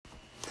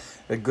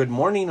Good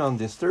morning on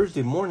this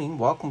Thursday morning.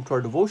 Welcome to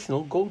our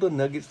devotional, Golden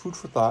Nuggets, Food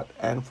for Thought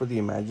and for the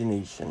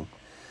Imagination.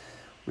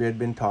 We had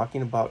been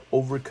talking about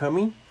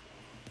overcoming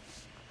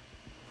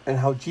and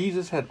how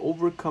Jesus had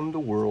overcome the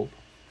world.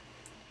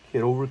 He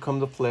had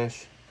overcome the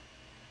flesh.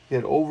 He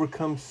had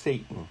overcome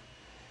Satan.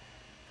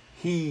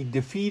 He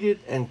defeated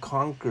and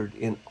conquered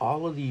in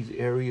all of these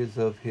areas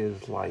of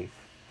his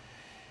life.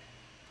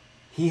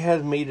 He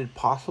has made it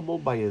possible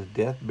by his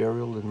death,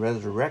 burial, and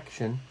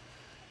resurrection,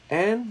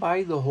 and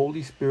by the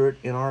Holy Spirit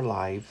in our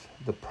lives,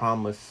 the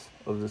promise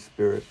of the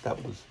Spirit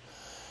that was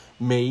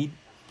made,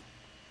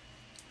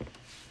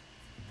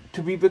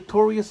 to be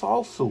victorious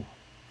also,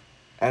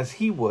 as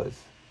he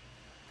was.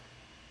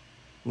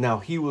 Now,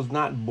 he was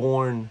not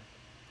born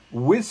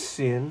with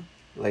sin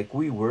like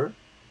we were.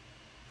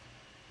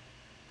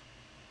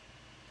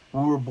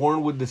 We were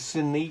born with the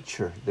sin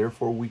nature.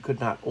 Therefore, we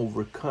could not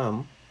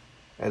overcome,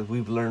 as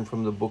we've learned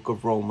from the book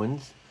of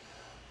Romans,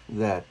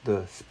 that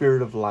the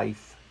Spirit of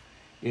life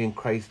in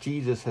Christ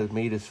Jesus has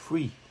made us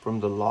free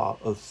from the law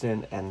of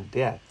sin and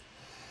death.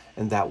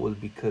 And that was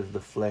because the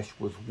flesh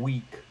was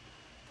weak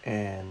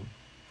and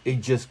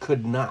it just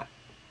could not.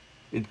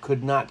 It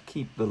could not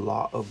keep the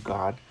law of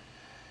God.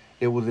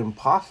 It was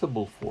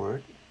impossible for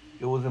it.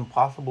 It was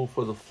impossible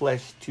for the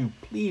flesh to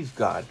please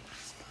God.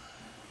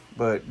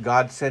 But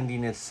God,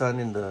 sending his Son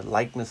in the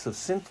likeness of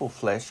sinful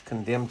flesh,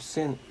 condemned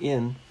sin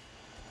in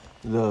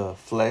the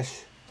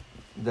flesh,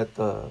 that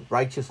the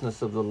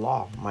righteousness of the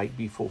law might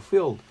be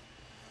fulfilled.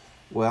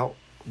 Well,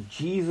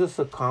 Jesus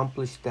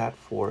accomplished that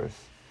for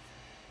us.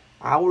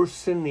 Our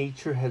sin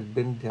nature has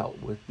been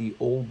dealt with. The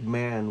old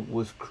man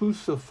was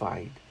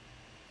crucified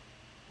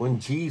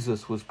when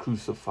Jesus was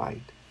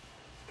crucified.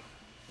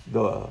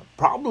 The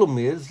problem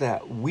is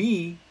that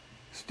we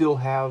still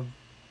have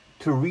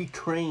to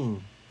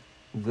retrain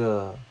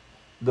the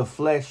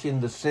flesh,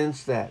 in the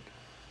sense that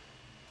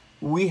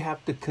we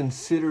have to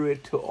consider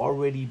it to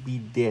already be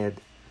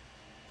dead.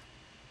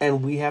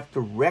 And we have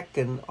to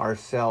reckon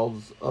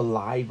ourselves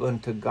alive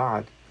unto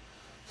God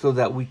so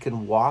that we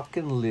can walk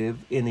and live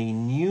in a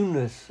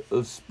newness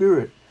of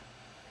spirit.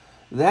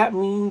 That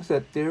means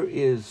that there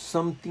is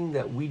something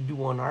that we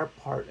do on our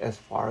part as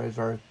far as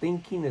our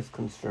thinking is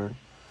concerned.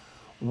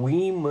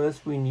 We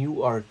must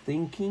renew our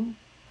thinking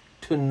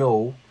to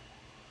know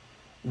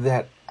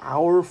that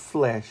our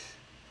flesh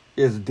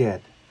is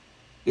dead.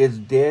 It's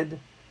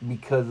dead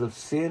because of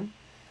sin,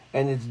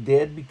 and it's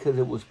dead because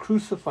it was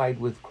crucified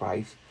with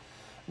Christ.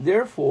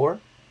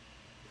 Therefore,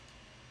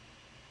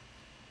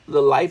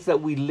 the life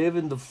that we live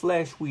in the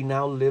flesh, we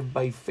now live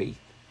by faith.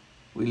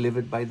 We live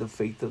it by the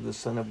faith of the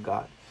Son of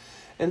God.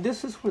 And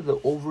this is where the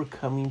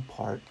overcoming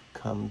part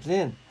comes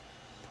in.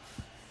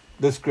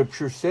 The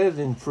scripture says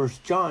in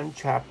 1 John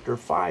chapter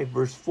 5,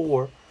 verse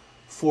 4,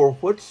 "For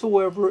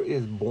whatsoever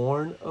is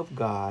born of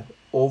God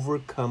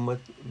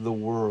overcometh the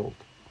world."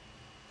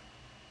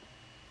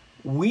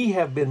 We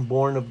have been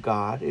born of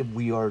God if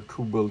we are a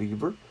true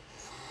believer.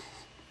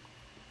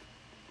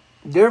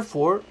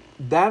 Therefore,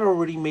 that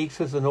already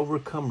makes us an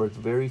overcomer, the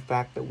very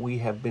fact that we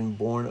have been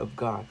born of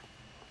God.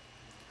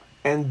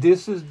 And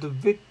this is the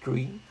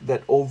victory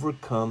that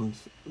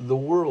overcomes the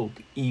world,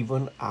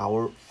 even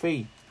our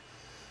faith.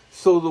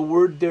 So the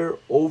word there,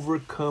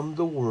 overcome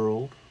the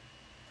world,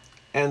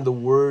 and the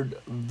word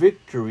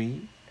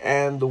victory,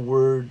 and the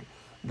word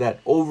that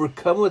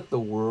overcometh the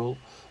world,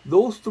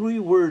 those three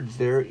words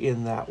there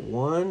in that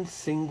one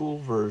single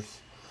verse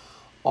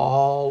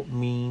all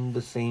mean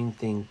the same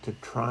thing: to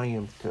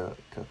triumph, to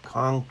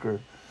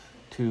conquer,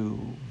 to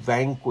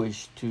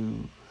vanquish,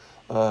 to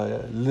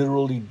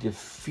literally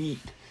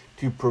defeat,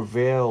 to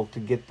prevail, to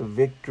get the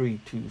victory,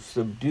 to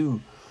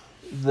subdue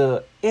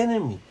the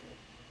enemy.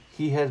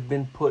 He has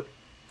been put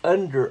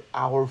under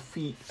our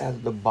feet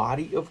as the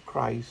body of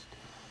Christ.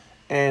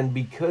 And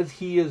because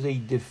he is a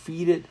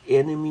defeated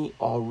enemy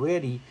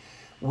already,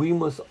 we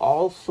must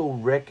also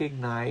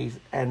recognize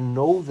and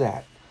know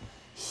that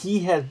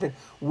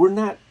we're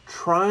not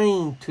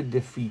trying to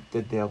defeat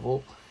the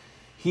devil.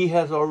 He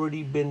has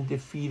already been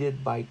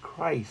defeated by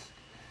Christ.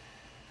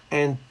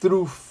 And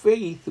through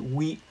faith,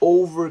 we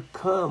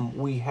overcome.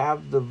 We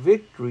have the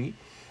victory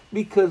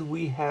because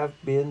we have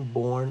been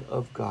born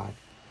of God.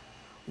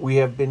 We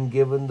have been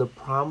given the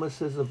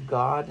promises of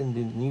God in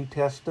the New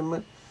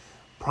Testament,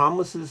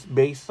 promises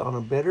based on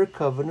a better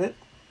covenant,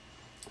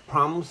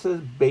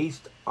 promises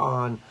based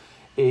on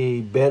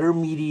a better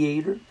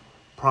mediator,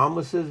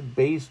 promises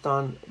based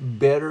on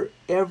better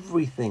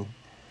everything.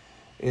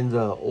 In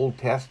the Old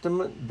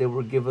Testament, they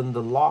were given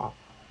the law,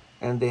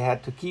 and they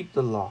had to keep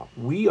the law.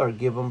 We are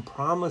given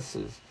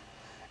promises,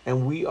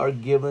 and we are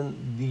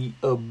given the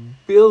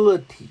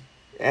ability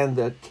and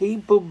the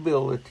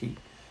capability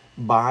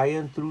by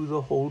and through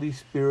the Holy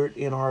Spirit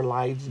in our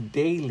lives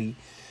daily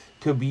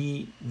to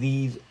be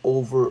these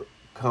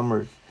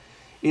overcomers.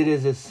 It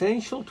is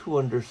essential to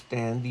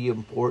understand the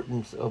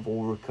importance of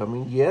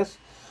overcoming. Yes,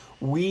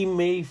 we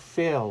may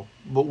fail,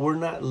 but we're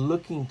not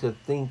looking to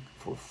think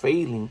for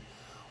failing.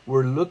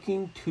 We're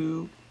looking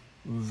to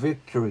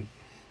victory.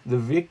 the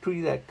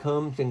victory that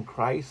comes in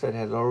Christ that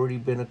has already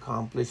been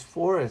accomplished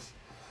for us.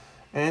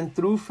 And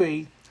through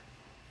faith,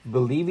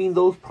 believing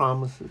those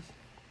promises,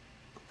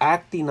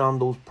 acting on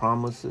those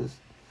promises,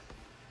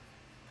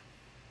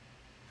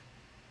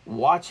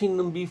 watching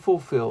them be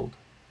fulfilled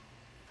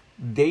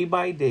day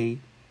by day,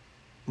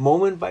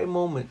 moment by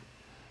moment,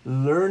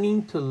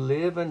 learning to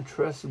live and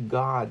trust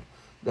God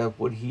that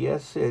what He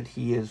has said,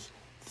 He is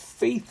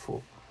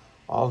faithful.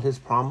 All His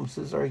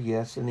promises are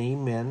yes and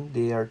amen.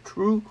 They are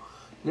true,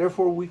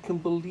 therefore we can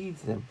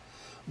believe them.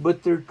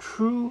 But they're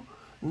true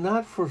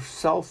not for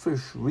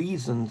selfish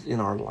reasons in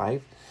our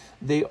life.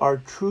 They are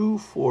true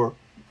for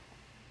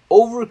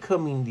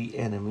overcoming the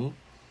enemy,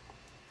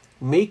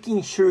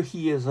 making sure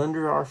he is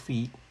under our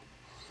feet,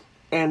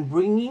 and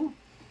bringing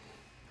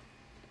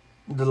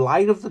the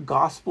light of the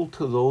gospel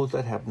to those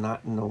that have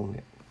not known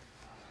it.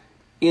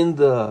 In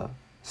the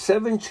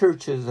 7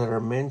 churches that are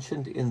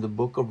mentioned in the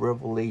book of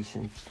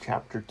Revelation,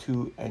 chapter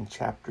 2 and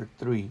chapter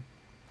 3,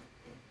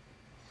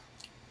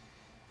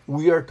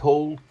 we are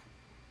told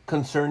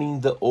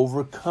concerning the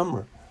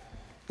overcomer.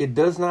 It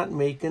does not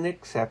make an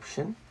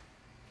exception,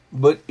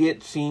 but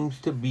it seems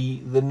to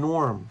be the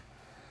norm.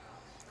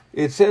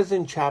 It says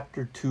in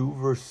chapter 2,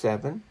 verse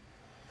 7,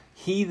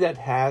 he that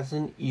has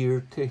an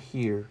ear to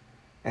hear.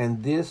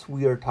 And this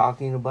we are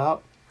talking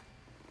about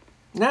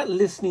not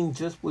listening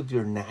just with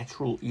your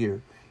natural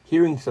ear,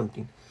 hearing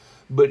something,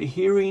 but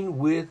hearing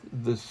with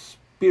the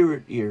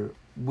spirit ear,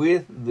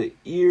 with the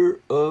ear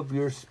of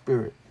your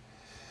spirit.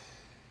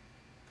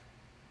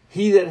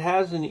 He that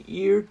has an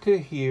ear to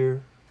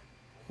hear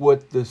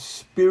what the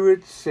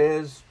Spirit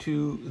says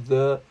to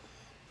the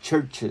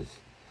churches.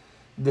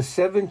 The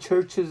 7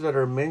 churches that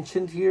are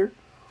mentioned here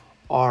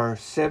are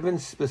 7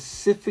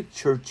 specific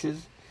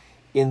churches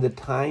in the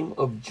time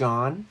of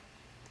John,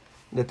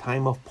 the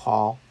time of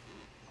Paul,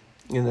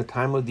 in the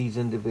time of these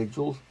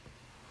individuals.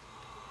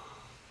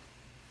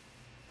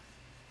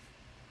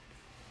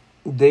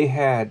 They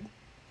had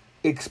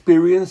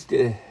experienced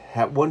it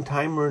at one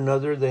time or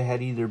another. They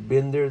had either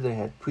been there, they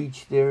had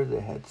preached there, they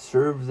had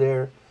served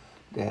there,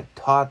 they had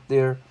taught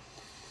there.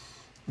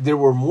 There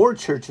were more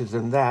churches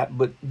than that,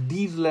 but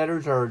these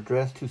letters are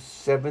addressed to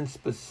 7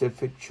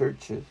 specific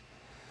churches.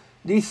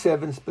 These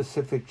 7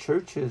 specific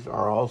churches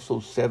are also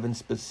 7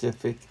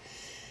 specific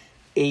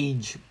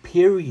age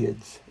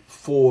periods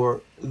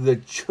for the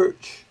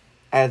church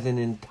as an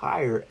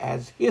entire,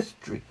 as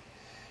history.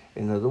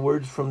 In other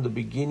words, from the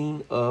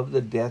beginning of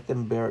the death,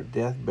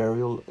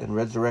 burial, and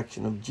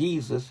resurrection of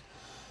Jesus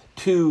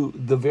to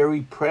the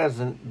very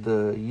present,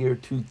 the year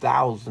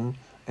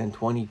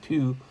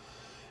 2022,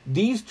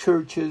 these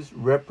churches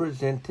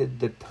represented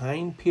the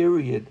time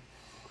period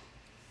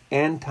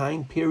and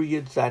time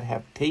periods that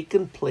have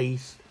taken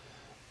place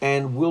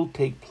and will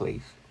take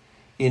place.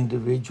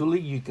 Individually,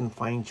 you can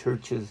find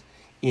churches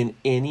in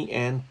any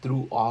and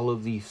through all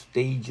of these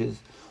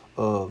stages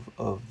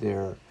of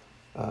their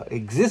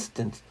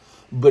existence.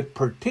 But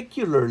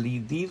particularly,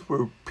 these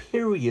were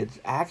periods,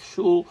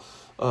 actual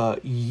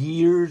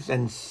years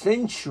and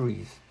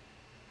centuries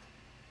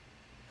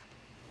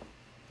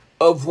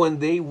of when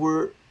they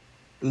were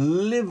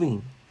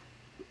living,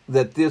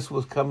 that this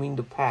was coming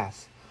to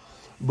pass.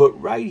 But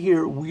right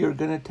here, we are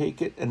going to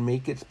take it and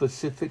make it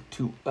specific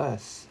to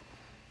us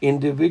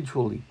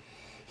individually.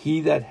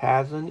 He that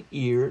has an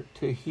ear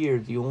to hear.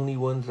 The only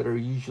ones that are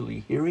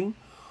usually hearing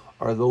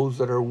are those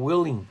that are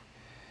willing.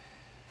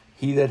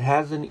 He that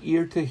has an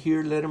ear to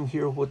hear, let him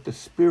hear what the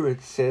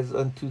Spirit says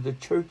unto the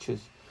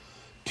churches.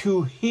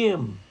 To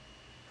him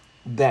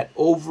that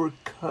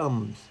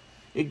overcomes,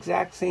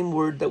 exact same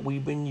word that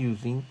we've been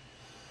using,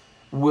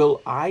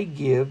 will I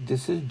give,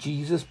 this is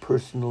Jesus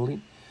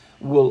personally,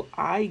 will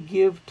I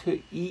give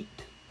to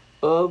eat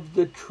of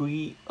the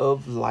tree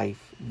of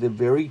life, the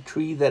very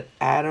tree that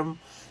Adam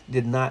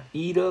did not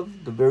eat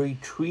of, the very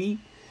tree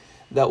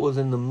that was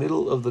in the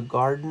middle of the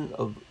Garden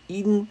of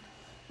Eden,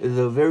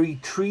 the very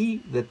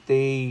tree that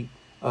they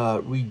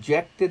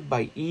rejected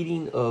by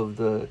eating of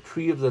the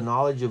tree of the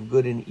knowledge of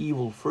good and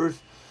evil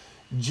first.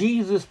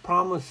 Jesus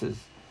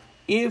promises,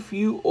 if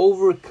you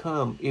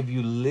overcome, if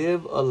you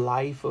live a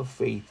life of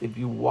faith, if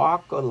you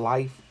walk a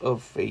life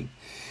of faith,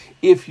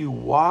 if you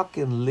walk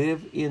and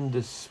live in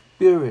the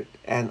Spirit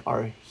and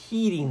are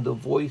heeding the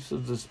voice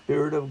of the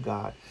Spirit of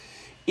God,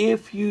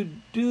 if you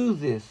do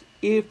this,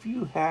 if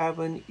you have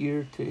an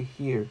ear to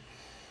hear,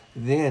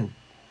 then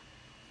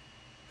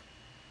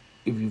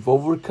if you've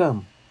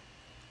overcome,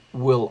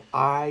 will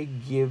I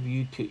give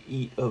you to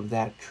eat of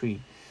that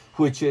tree,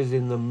 which is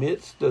in the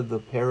midst of the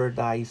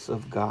paradise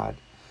of God.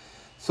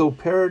 So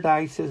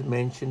paradise is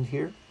mentioned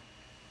here.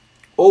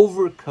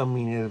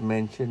 Overcoming is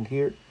mentioned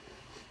here.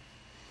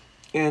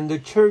 And the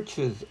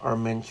churches are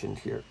mentioned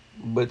here.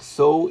 But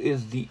so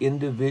is the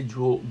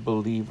individual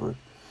believer.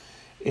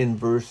 In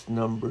verse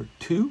number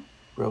 2,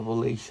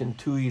 Revelation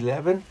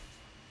 2:11.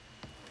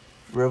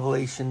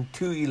 Revelation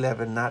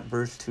 2:11, not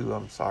verse 2,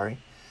 I'm sorry.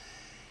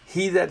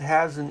 He that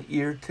has an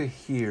ear to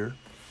hear,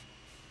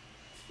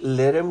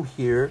 let him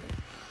hear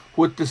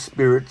what the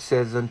Spirit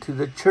says unto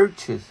the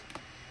churches.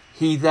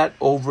 He that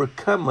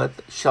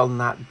overcometh shall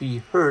not be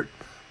hurt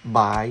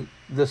by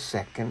the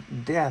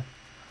second death.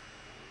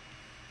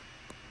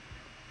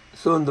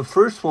 So in the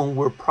first one,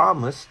 we're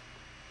promised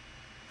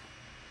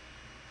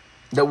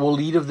that we'll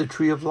eat of the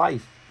tree of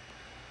life.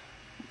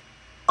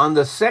 On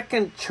the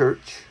second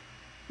church,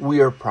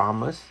 we are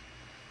promised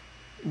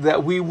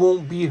that we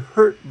won't be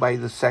hurt by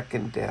the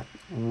second death.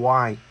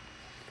 Why?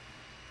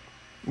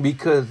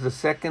 Because the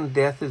second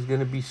death is going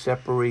to be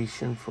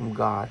separation from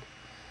God.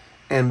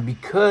 And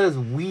because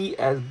we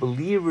as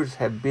believers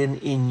have been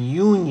in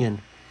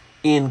union,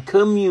 in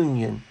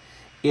communion,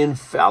 in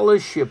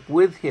fellowship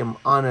with Him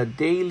on a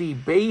daily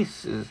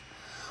basis,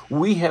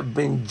 we have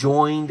been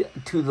joined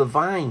to the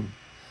vine.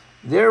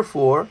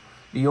 Therefore,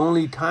 the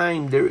only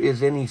time there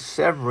is any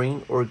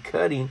severing or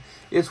cutting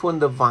is when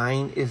the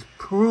vine is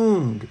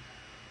pruned.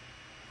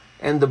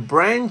 And the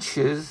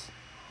branches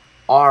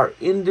are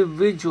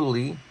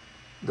individually,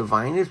 the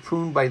vine is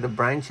pruned by the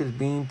branches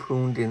being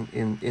pruned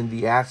in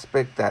the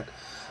aspect that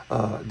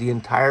the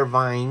entire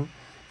vine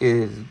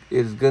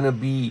is going to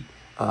be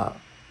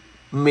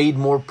made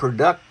more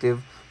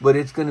productive, but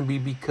it's going to be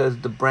because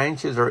the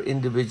branches are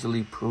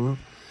individually pruned.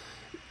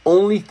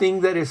 Only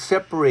thing that is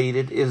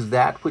separated is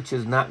that which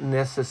is not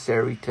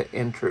necessary to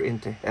enter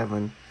into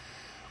heaven.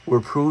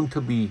 We're pruned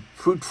to be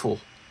fruitful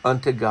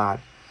unto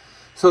God.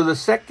 So the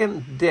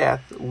second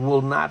death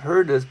will not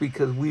hurt us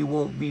because we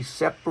won't be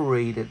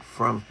separated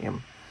from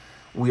Him.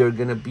 We are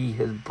going to be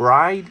His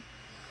bride.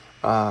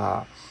 We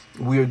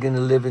are going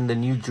to live in the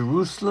New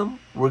Jerusalem.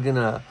 We're going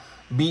to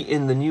be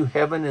in the new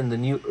heaven and the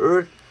new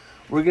earth.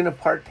 We're going to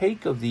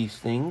partake of these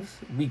things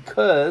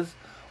because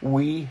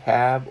we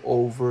have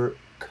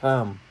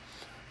overcome.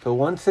 So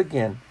once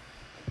again,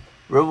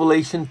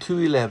 Revelation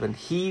 2:11,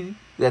 he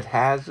that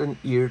has an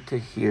ear to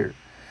hear.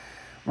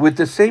 With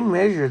the same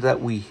measure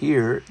that we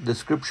hear, the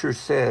scripture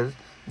says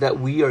that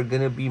we are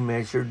going to be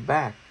measured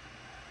back.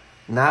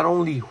 Not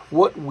only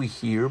what we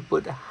hear,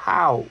 but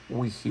how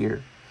we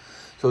hear.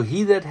 So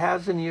he that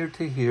has an ear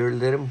to hear,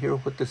 let him hear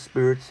what the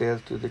Spirit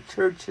says to the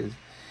churches.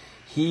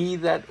 He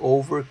that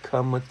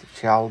overcometh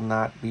shall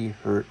not be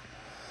hurt.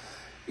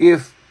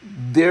 If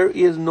there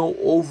is no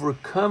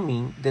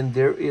overcoming, then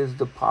there is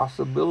the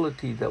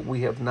possibility that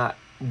we have not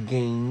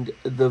gained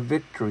the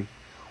victory.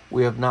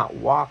 We have not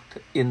walked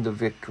in the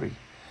victory.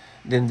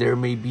 Then there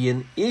may be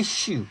an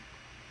issue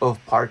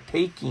of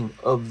partaking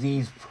of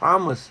these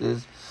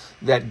promises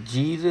that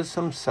Jesus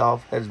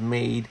Himself has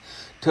made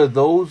to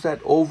those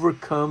that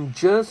overcome,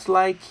 just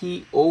like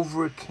He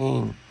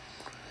overcame.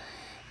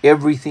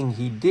 Everything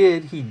He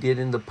did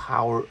in the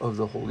power of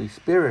the Holy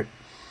Spirit.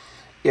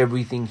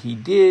 Everything He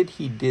did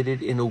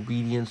it in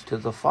obedience to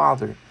the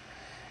Father.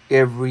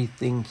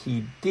 Everything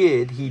He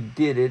did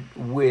it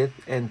with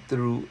and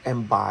through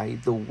and by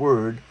the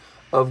Word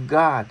of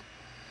God.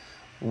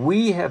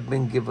 We have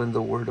been given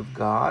the Word of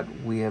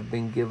God. We have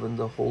been given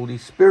the Holy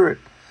Spirit.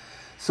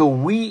 So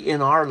we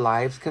in our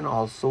lives can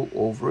also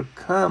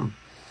overcome.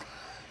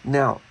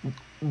 Now,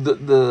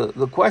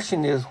 the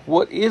question is,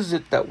 what is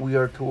it that we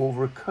are to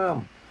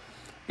overcome?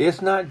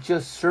 It's not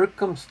just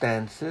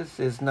circumstances.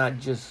 It's not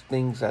just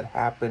things that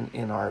happen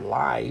in our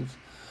lives,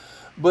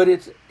 but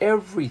it's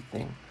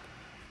everything.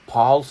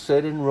 Paul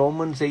said in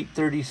Romans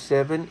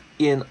 8:37,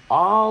 in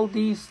all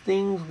these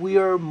things we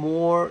are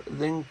more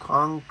than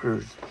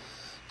conquerors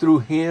through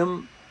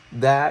Him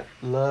that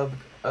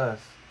loved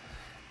us.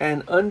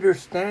 And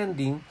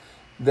understanding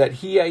that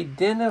He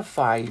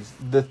identifies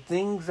the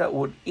things that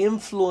would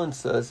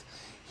influence us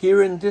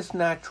here in this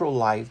natural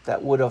life,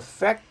 that would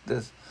affect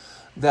us,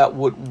 that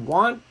would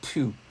want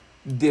to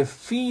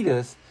defeat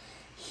us.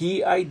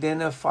 He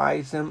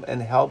identifies them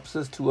and helps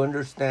us to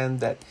understand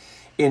that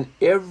in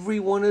every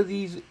one of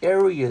these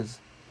areas,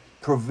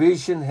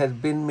 provision has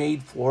been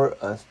made for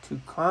us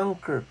to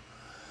conquer.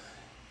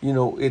 You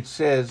know, it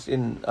says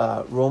in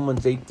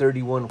Romans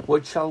 8:31,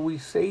 what shall we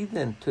say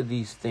then to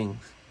these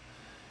things?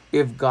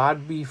 If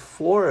God be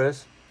for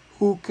us,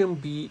 who can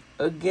be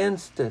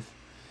against us?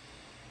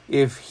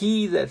 If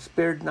He that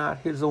spared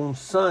not His own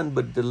Son,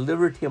 but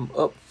delivered Him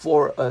up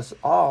for us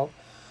all,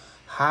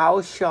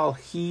 how shall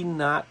He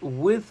not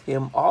with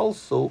Him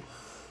also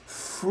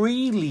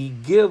freely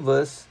give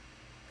us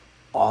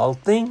all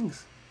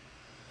things?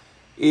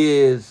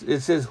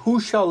 It says, who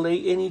shall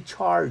lay any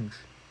charge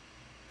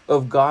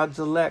of God's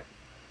elect?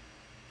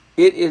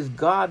 It is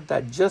God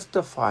that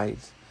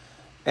justifies.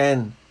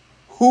 And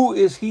who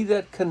is He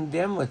that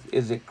condemneth?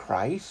 Is it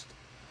Christ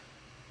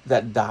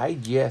that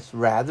died? Yes,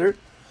 rather,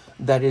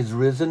 that is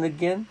risen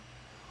again.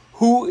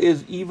 Who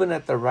is even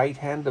at the right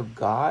hand of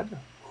God,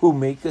 who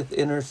maketh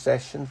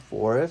intercession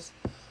for us?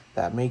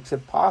 That makes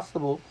it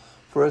possible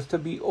for us to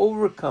be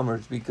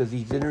overcomers because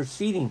He's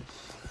interceding.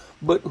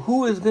 But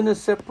who is going to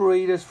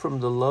separate us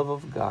from the love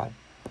of God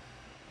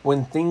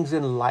when things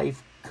in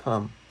life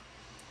come?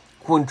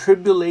 When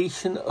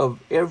tribulation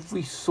of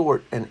every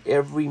sort and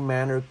every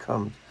manner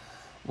comes,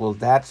 will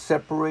that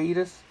separate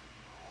us?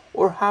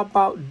 Or how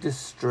about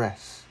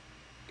distress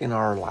in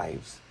our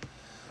lives?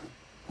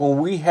 When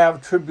we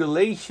have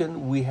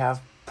tribulation, we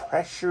have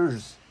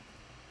pressures.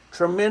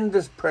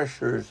 tremendous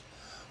pressures,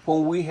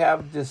 when we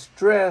have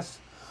distress,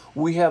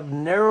 we have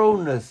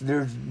narrowness.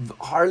 There's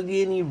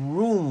hardly any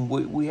room.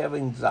 We have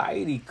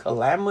anxiety,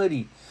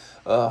 calamity,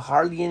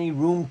 hardly any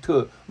room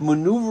to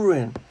maneuver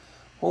in.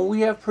 When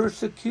we have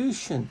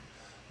persecution,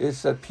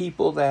 it's the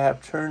people that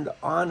have turned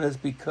on us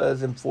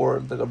because and for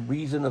the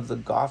reason of the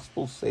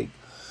gospel's sake.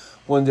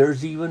 When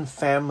there's even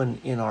famine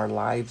in our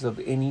lives of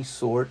any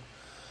sort,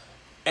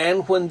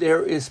 and when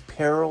there is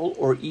peril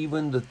or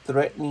even the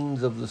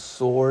threatenings of the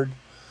sword,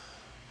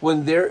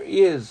 when there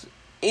is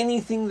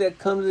anything that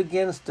comes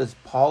against us,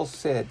 Paul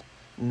said,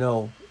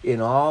 no,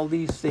 in all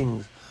these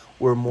things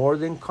we're more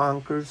than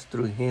conquerors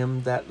through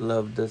him that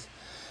loved us.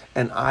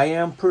 And I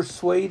am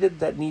persuaded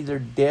that neither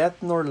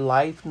death nor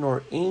life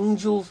nor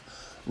angels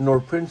nor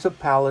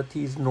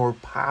principalities nor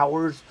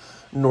powers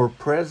nor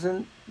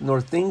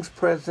things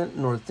present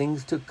nor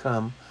things to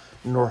come,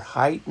 nor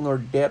height nor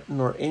depth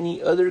nor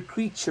any other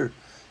creature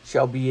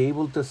shall be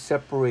able to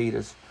separate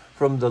us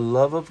from the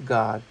love of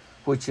God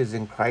which is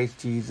in Christ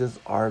Jesus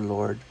our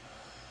Lord.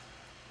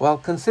 Well,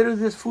 consider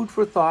this food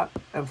for thought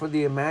and for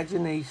the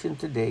imagination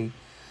today,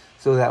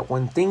 so that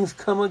when things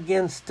come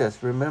against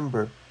us,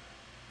 remember,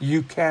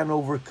 you can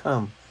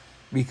overcome,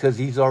 because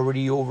he's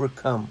already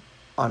overcome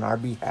on our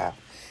behalf.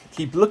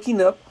 Keep looking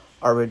up.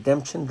 Our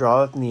redemption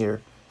draweth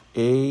near.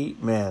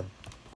 Amen.